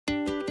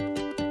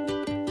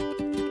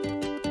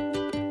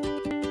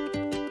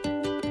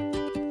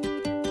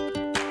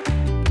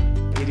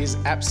is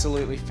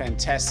absolutely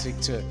fantastic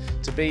to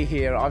be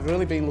here. I've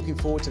really been looking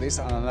forward to this,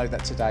 and I know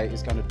that today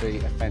is going to be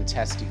a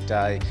fantastic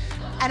day.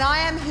 And I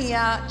am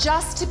here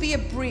just to be a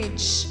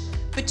bridge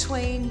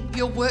between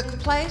your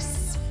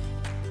workplace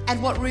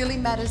and what really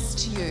matters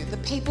to you, the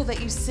people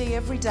that you see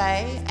every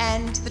day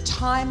and the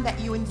time that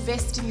you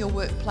invest in your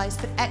workplace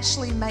that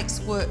actually makes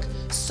work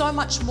so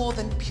much more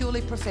than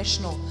purely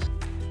professional.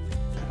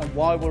 And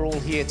why we're all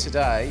here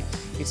today,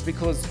 it's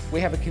because we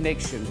have a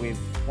connection with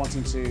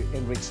wanting to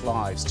enrich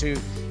lives, to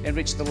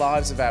enrich the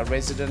lives of our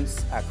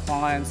residents, our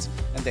clients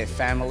and their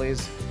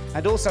families,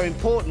 and also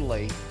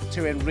importantly,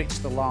 to enrich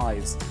the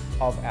lives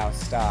of our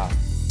staff.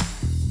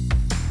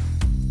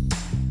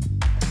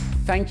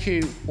 Thank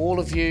you, all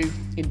of you,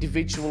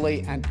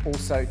 individually and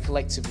also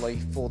collectively,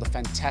 for the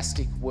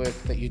fantastic work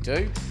that you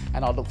do,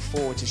 and I look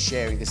forward to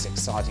sharing this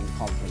exciting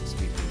conference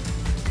with you.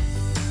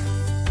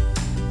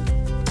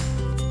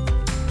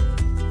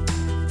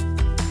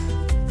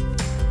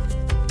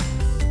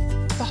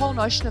 The whole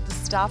notion of the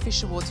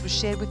Starfish Awards was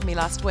shared with me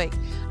last week,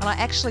 and I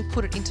actually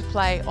put it into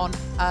play on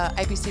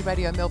ABC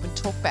Radio Melbourne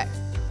Talkback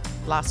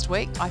last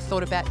week. I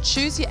thought about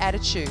choose your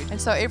attitude, and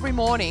so every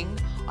morning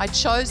I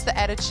chose the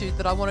attitude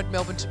that I wanted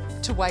Melbourne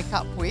to wake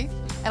up with,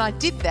 and I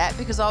did that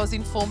because I was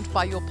informed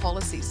by your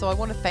policy, so I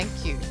want to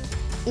thank you.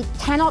 It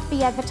cannot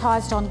be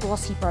advertised on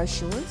glossy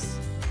brochures,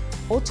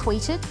 or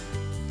tweeted,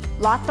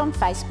 liked on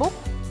Facebook,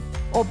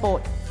 or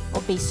bought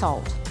or be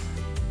sold.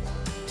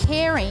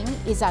 Caring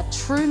is a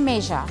true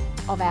measure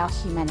of our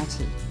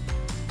humanity.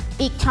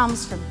 It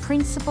comes from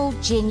principled,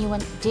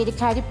 genuine,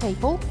 dedicated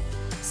people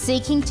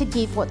seeking to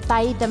give what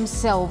they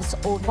themselves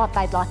or what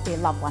they'd like their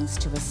loved ones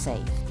to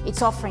receive.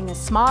 It's offering a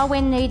smile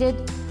when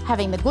needed,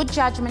 having the good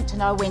judgment to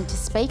know when to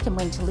speak and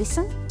when to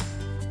listen,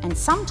 and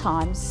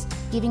sometimes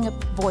giving a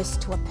voice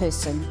to a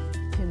person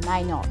who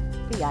may not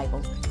be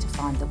able to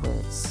find the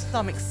words.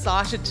 I'm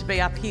excited to be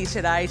up here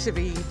today to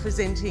be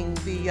presenting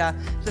the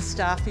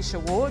Starfish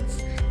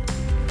Awards.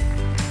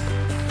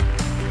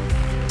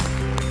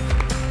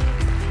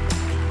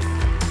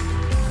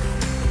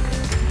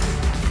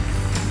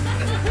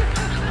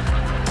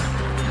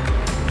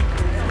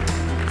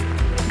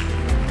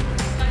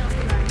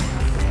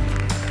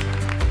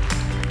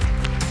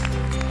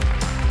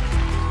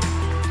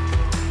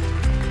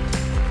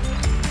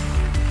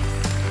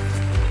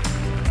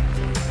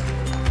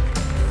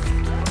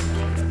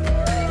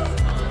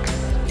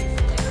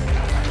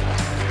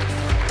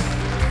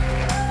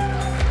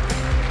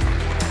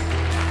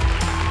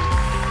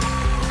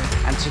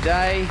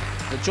 Today,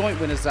 the joint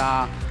winners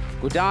are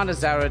Gudana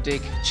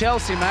Zaradik,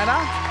 Chelsea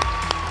Manor,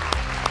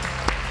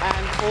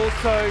 and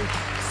also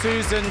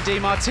Susan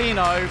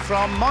DiMartino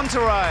from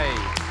Monterey.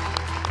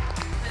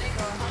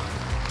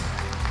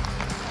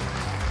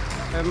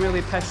 I'm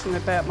really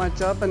passionate about my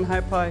job and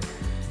hope I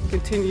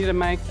continue to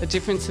make a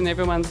difference in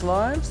everyone's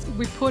lives.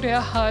 We put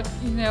our heart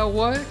in our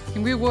work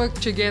and we work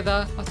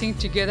together. I think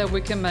together we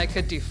can make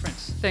a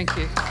difference. Thank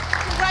you.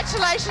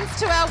 Congratulations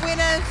to our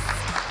winners.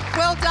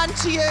 Well done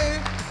to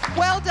you.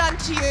 Well done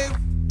to you.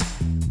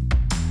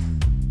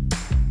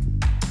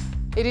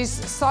 It is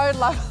so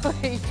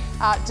lovely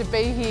to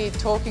be here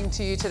talking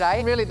to you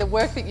today. Really, the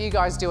work that you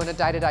guys do on a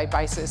day-to-day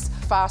basis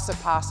far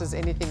surpasses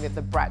anything that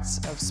the brats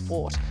of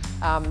sport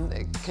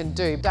can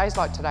do. Days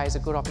like today is a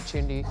good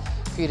opportunity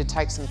for you to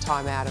take some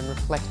time out and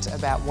reflect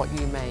about what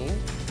you mean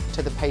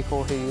to the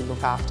people who you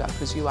look after,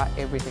 because you are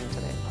everything to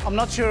them. I'm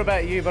not sure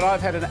about you, but I've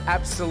had an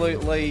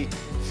absolutely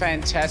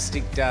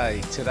fantastic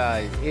day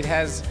today. It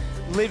has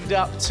lived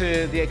up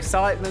to the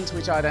excitement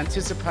which I'd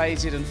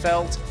anticipated and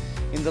felt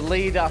in the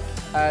lead up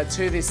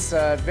to this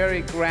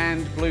very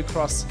grand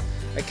BlueCross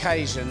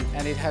occasion,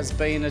 and it has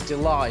been a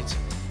delight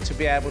to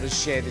be able to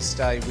share this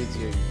day with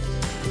you.